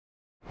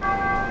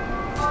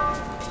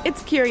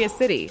It's Curious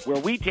City,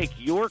 where we take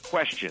your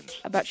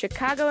questions about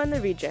Chicago and the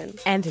region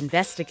and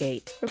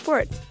investigate,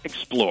 report,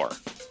 explore.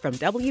 From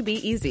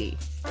WBEZ.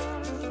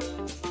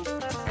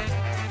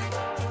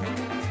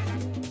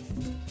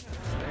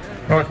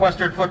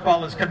 Northwestern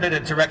football is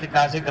committed to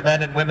recognizing the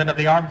men and women of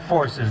the armed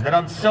forces that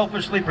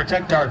unselfishly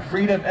protect our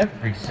freedom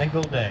every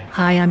single day.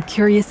 Hi, I'm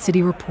Curious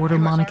City reporter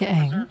Monica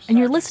Eng, and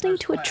you're listening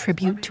to a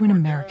tribute to an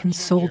American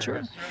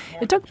soldier.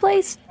 It took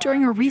place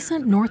during a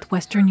recent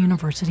Northwestern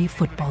University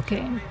football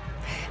game.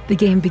 The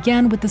game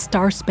began with the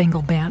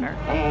Star-Spangled Banner.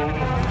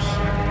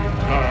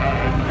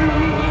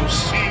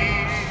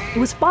 It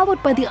was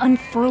followed by the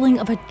unfurling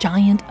of a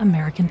giant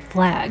American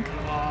flag.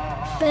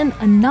 Then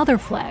another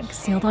flag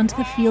sailed onto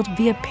the field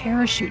via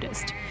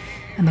parachutist,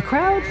 and the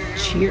crowd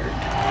cheered.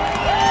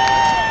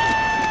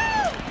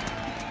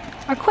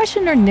 Our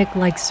questioner Nick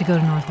likes to go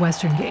to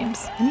Northwestern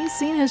games, and he's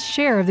seen his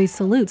share of these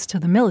salutes to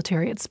the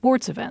military at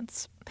sports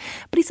events.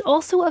 But he's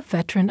also a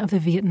veteran of the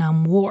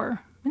Vietnam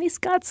War, and he's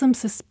got some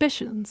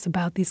suspicions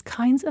about these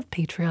kinds of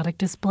patriotic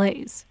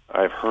displays.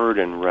 I've heard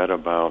and read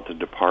about the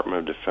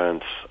Department of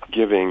Defense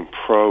giving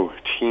pro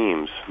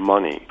teams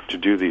money to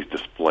do these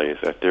displays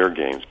at their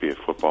games, be it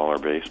football or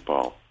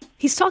baseball.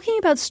 He's talking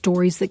about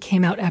stories that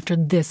came out after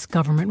this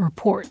government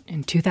report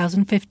in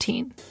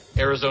 2015.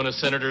 Arizona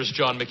Senators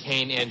John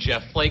McCain and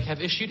Jeff Flake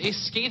have issued a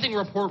scathing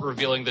report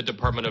revealing the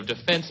Department of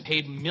Defense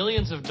paid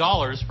millions of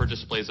dollars for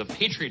displays of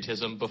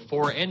patriotism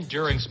before and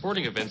during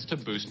sporting events to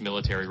boost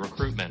military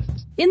recruitment.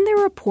 In their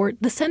report,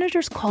 the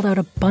senators called out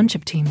a bunch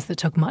of teams that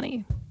took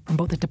money from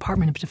both the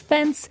Department of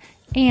Defense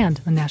and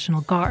the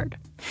National Guard.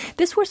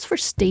 This was for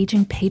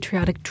staging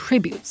patriotic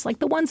tributes, like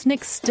the ones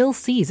Nick still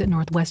sees at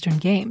Northwestern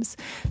games.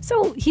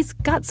 So he's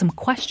got some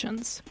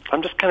questions.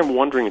 I'm just kind of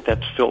wondering if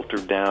that's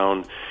filtered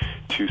down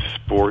to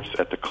sports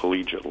at the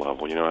collegiate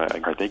level. You know,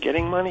 are they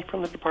getting money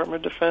from the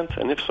Department of Defense?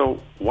 And if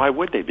so, why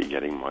would they be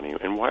getting money?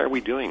 And why are we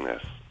doing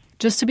this?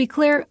 Just to be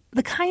clear,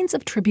 the kinds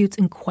of tributes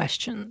in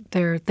question,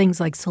 they're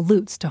things like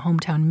salutes to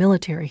hometown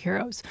military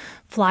heroes,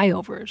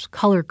 flyovers,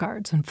 color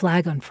guards, and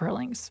flag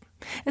unfurlings.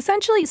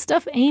 Essentially,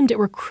 stuff aimed at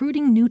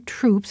recruiting new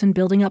troops and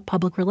building up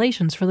public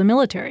relations for the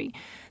military.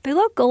 They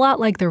look a lot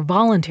like they're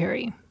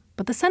voluntary.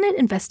 But the Senate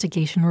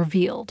investigation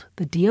revealed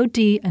the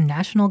DoD and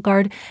National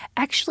Guard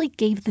actually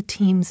gave the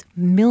teams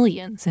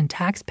millions in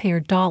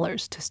taxpayer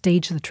dollars to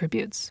stage the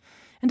tributes.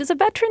 And as a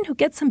veteran who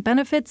gets some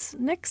benefits,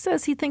 Nick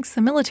says he thinks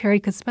the military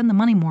could spend the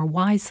money more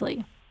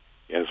wisely.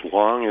 As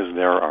long as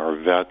there are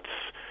vets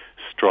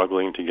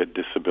struggling to get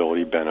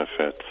disability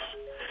benefits,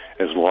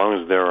 as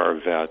long as there are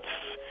vets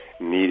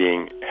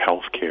needing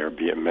health care,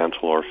 be it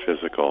mental or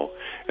physical,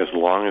 as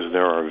long as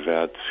there are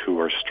vets who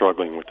are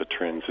struggling with the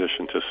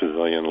transition to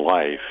civilian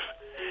life,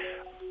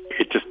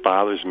 it just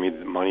bothers me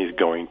that money is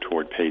going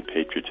toward paid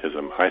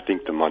patriotism. I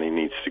think the money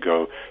needs to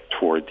go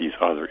toward these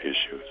other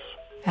issues.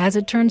 As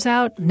it turns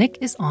out, Nick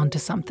is onto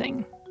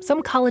something.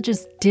 Some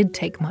colleges did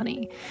take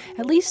money,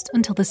 at least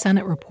until the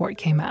Senate report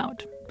came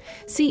out.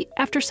 See,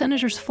 after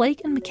Senators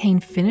Flake and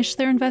McCain finished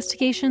their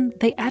investigation,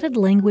 they added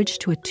language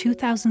to a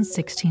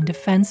 2016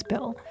 defense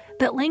bill.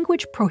 That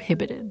language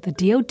prohibited the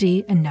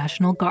DoD and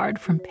National Guard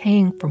from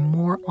paying for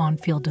more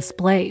on-field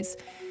displays.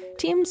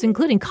 Teams,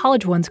 including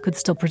college ones, could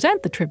still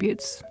present the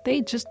tributes. They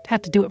just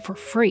had to do it for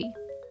free.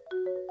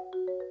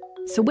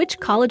 So which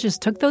colleges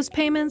took those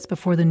payments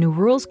before the new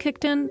rules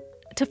kicked in?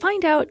 To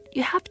find out,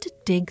 you have to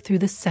dig through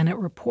the Senate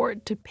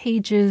report to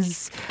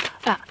pages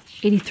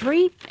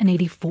 83 and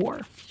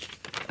 84.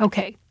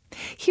 Okay,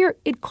 here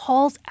it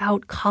calls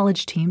out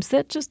college teams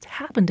that just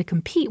happen to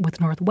compete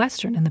with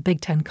Northwestern in the Big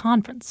Ten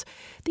Conference.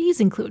 These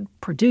include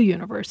Purdue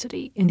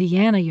University,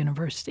 Indiana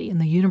University, and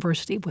the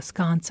University of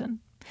Wisconsin.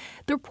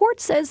 The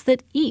report says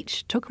that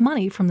each took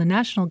money from the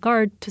National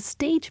Guard to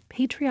stage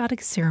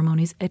patriotic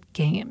ceremonies at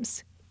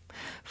games.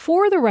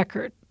 For the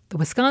record, the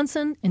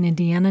Wisconsin and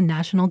Indiana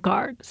National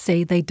Guard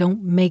say they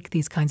don't make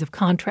these kinds of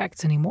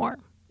contracts anymore.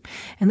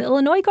 And the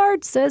Illinois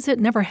Guard says it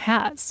never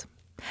has.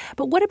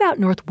 But what about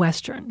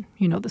Northwestern,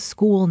 the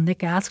school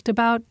Nick asked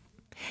about?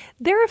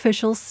 Their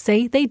officials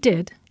say they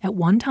did, at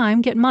one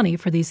time, get money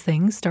for these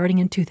things starting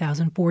in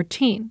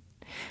 2014.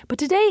 But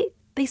today,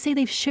 they say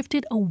they've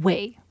shifted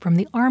away from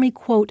the Army,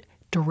 quote,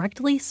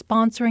 directly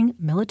sponsoring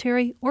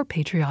military or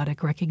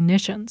patriotic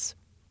recognitions.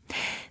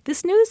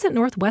 This news that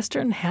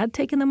Northwestern had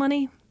taken the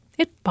money,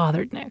 it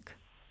bothered Nick.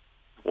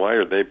 Why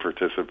are they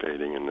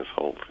participating in this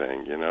whole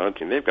thing?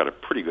 They've got a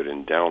pretty good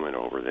endowment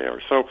over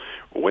there. So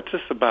what's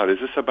this about? Is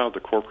this about the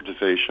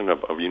corporatization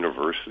of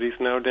universities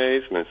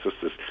nowadays? And it's just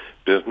this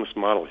business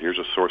model. Here's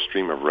a source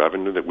stream of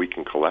revenue that we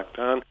can collect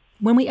on.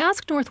 When we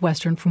asked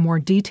Northwestern for more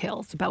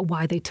details about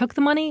why they took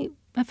the money,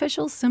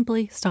 officials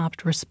simply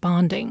stopped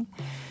responding.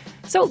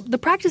 So the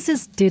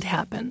practices did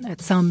happen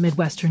at some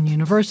Midwestern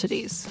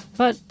universities.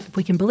 But if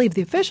we can believe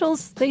the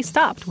officials, they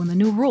stopped when the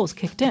new rules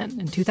kicked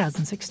in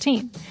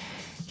 2016.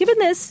 Given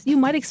this, you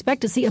might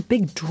expect to see a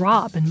big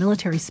drop in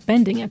military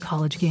spending at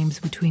college games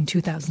between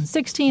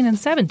 2016 and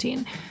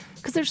 17,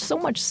 because there's so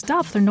much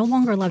stuff they're no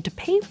longer allowed to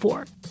pay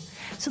for.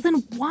 So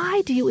then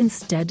why do you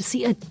instead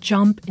see a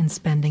jump in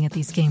spending at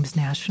these games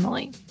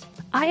nationally?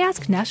 I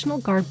asked National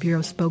Guard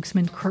Bureau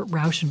spokesman Kurt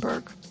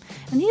Rauschenberg,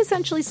 and he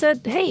essentially said,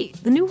 hey,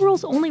 the new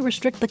rules only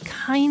restrict the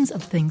kinds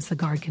of things the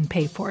Guard can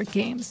pay for at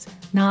games,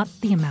 not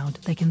the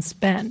amount they can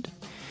spend.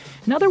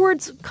 In other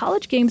words,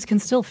 college games can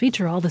still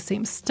feature all the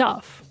same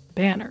stuff: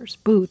 banners,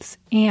 booths,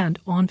 and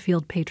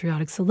on-field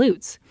patriotic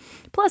salutes.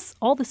 Plus,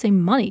 all the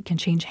same money can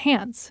change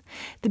hands.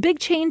 The big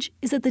change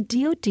is that the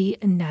DoD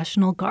and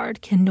National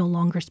Guard can no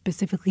longer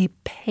specifically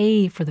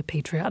pay for the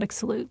patriotic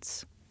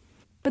salutes.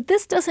 But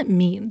this doesn't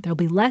mean there'll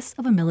be less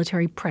of a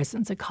military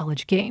presence at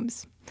college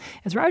games.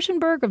 As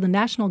Rauschenberg of the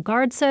National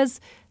Guard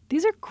says,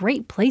 these are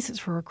great places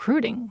for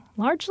recruiting,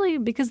 largely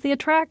because they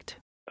attract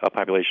a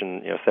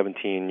population,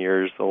 17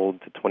 years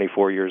old to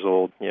 24 years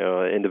old,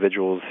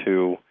 individuals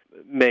who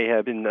may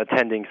have been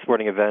attending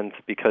sporting events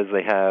because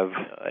they have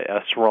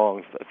a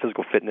strong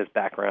physical fitness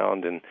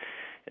background, and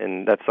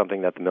that's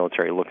something that the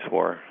military looks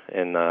for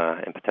in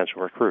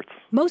potential recruits.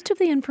 Most of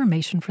the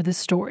information for this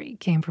story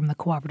came from the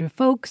cooperative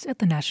folks at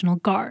the National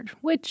Guard,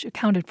 which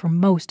accounted for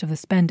most of the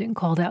spending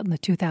called out in the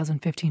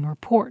 2015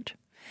 report.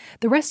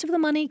 The rest of the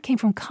money came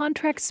from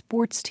contract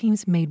sports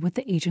teams made with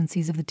the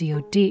agencies of the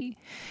DoD,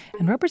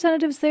 and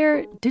representatives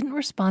there didn't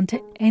respond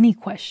to any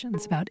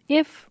questions about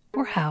if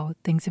or how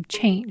things have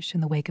changed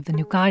in the wake of the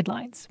new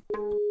guidelines.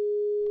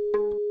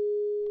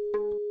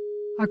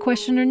 Our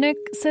questioner, Nick,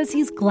 says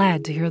he's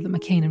glad to hear that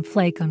McCain and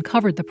Flake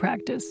uncovered the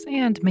practice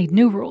and made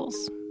new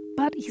rules.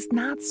 But he's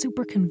not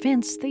super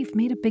convinced they've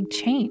made a big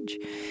change.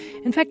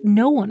 In fact,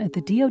 no one at the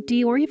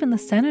DoD or even the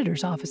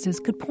senators' offices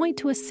could point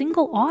to a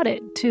single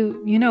audit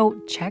to,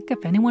 check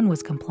if anyone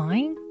was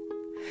complying.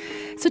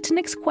 So to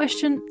Nick's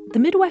question, the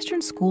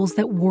Midwestern schools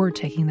that were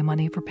taking the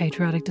money for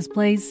patriotic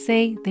displays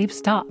say they've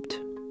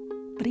stopped.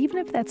 But even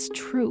if that's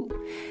true,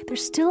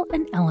 there's still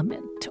an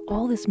element to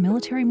all this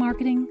military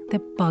marketing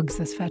that bugs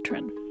this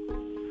veteran.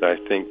 I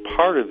think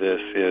part of this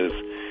is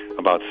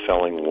about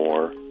selling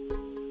war,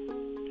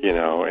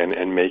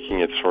 and making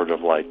it sort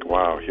of like,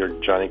 wow, here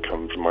Johnny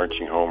comes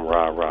marching home,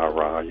 rah, rah,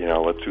 rah,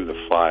 let's do the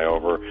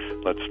flyover,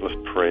 let's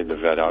parade the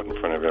vet out in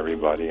front of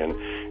everybody and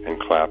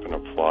clap and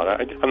applaud.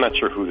 I'm not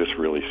sure who this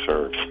really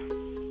serves.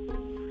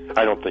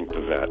 I don't think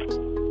the vet.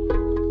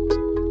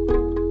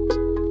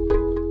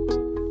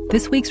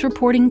 This week's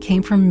reporting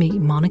came from me,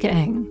 Monica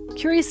Eng.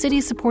 Curious City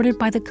is supported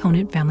by the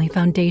Conant Family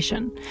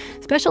Foundation.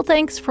 Special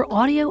thanks for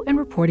audio and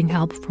reporting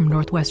help from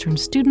Northwestern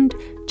student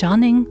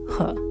Jianing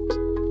He.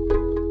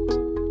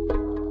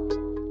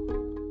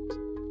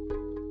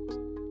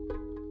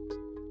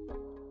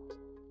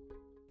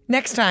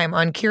 Next time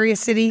on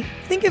Curious City,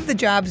 think of the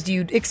jobs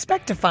you'd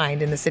expect to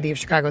find in the city of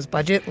Chicago's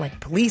budget,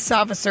 like police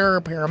officer,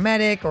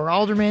 paramedic, or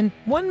alderman.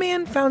 One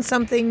man found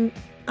something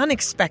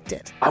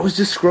unexpected. I was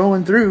just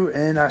scrolling through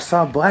and I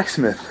saw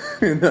blacksmith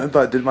and I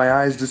thought, did my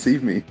eyes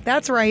deceive me?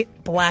 That's right,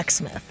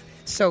 blacksmith.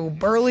 So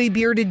burly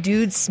bearded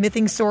dudes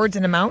smithing swords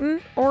in a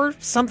mountain or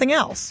something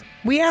else?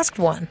 We asked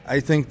one. I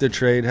think the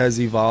trade has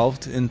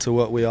evolved into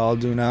what we all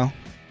do now.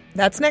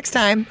 That's next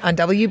time on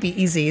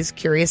WBEZ's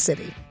Curious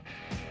City.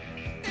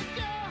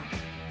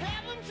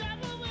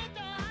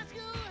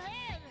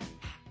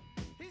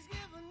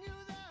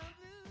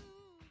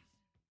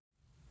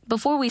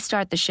 Before we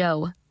start the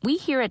show, we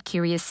here at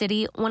Curious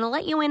City want to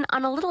let you in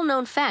on a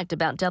little-known fact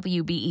about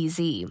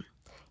WBEZ.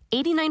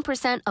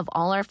 89% of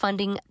all our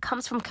funding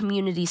comes from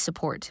community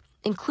support,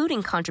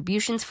 including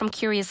contributions from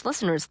curious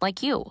listeners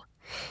like you.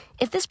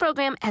 If this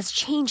program has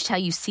changed how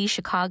you see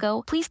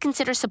Chicago, please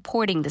consider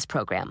supporting this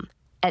program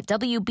at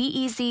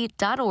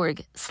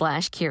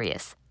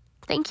wbez.org/curious.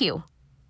 Thank you.